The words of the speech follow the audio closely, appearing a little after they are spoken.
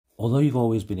Although you've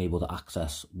always been able to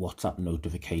access WhatsApp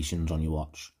notifications on your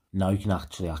watch, now you can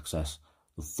actually access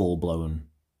the full-blown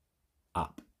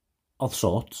app of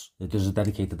sorts. There's a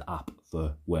dedicated app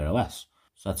for Wear OS.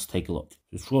 So let's take a look.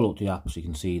 Just scroll up to the app so you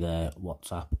can see there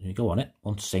WhatsApp. And you go on it.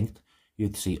 Once synced, you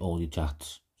have to see all your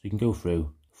chats. So you can go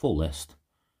through the full list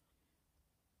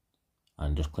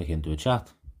and just click into a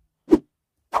chat. And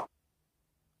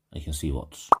you can see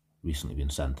what's recently been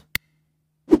sent.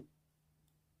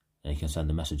 And you can send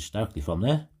a message directly from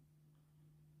there.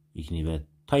 You can either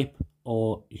type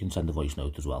or you can send a voice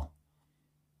note as well.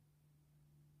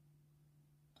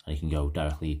 And you can go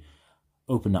directly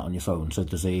open that on your phone. So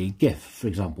if there's a GIF, for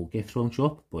example, GIFs won't show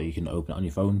up, but you can open it on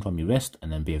your phone from your wrist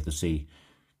and then be able to see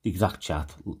the exact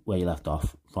chat where you left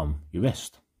off from your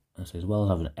wrist. And so as well as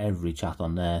having every chat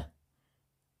on there,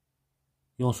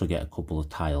 you also get a couple of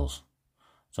tiles.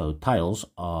 So tiles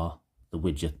are the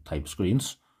widget type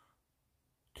screens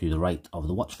to the right of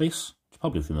the watch face, which you're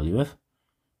probably familiar with.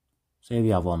 Say we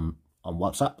have on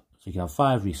WhatsApp, so you can have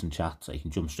 5 recent chats that you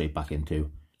can jump straight back into.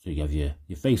 So you have your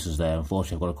faces there.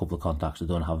 Unfortunately, I've got a couple of contacts that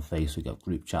don't have a face, so you've got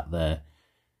group chat there.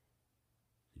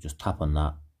 You just tap on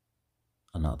that,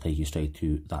 and that'll take you straight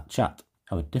to that chat.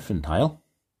 Have a different tile.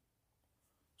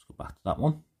 Let's go back to that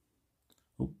one.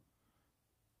 Oh,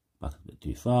 back a bit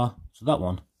too far. So that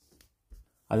one.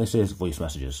 And this is voice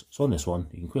messages. So on this one,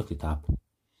 you can quickly tap.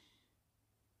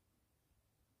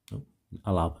 Oh,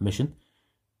 allow permission.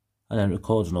 And then it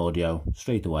records an audio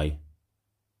straight away.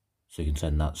 So you can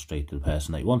send that straight to the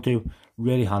person that you want to.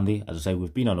 Really handy. As I say,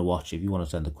 we've been on a watch. If you want to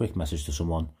send a quick message to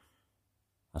someone,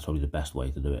 that's probably the best way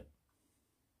to do it.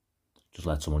 Just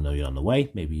let someone know you're on the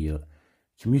way. Maybe you're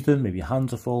commuting, maybe your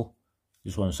hands are full.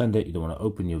 You just want to send it. You don't want to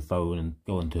open your phone and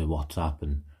go into WhatsApp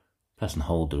and press and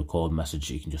hold the record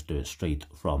message. You can just do it straight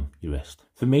from your wrist.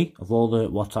 For me, of all the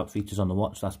WhatsApp features on the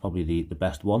watch, that's probably the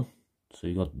best one. So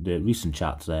you've got the recent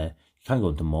chats there. You can go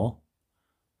into more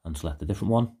and select a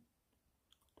different one.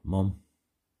 Mum,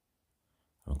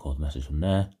 record message from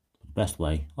there. The best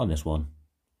way on this one,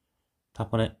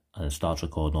 tap on it and it starts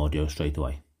recording audio straight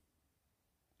away.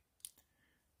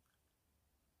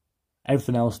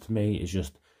 Everything else to me is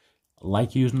just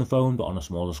like using the phone but on a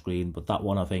smaller screen, but that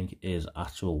one I think is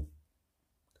actual,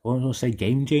 I won't want to say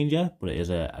game changer, but it is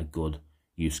a good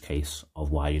use case of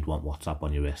why you'd want WhatsApp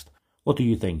on your wrist. What do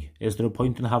you think? Is there a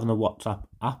point in having a WhatsApp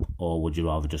app, or would you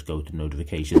rather just go to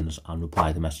notifications and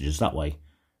reply to messages that way?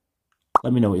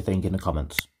 Let me know what you think in the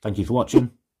comments. Thank you for watching.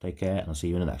 Take care, and I'll see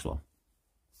you in the next one.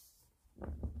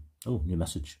 Oh, new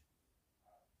message.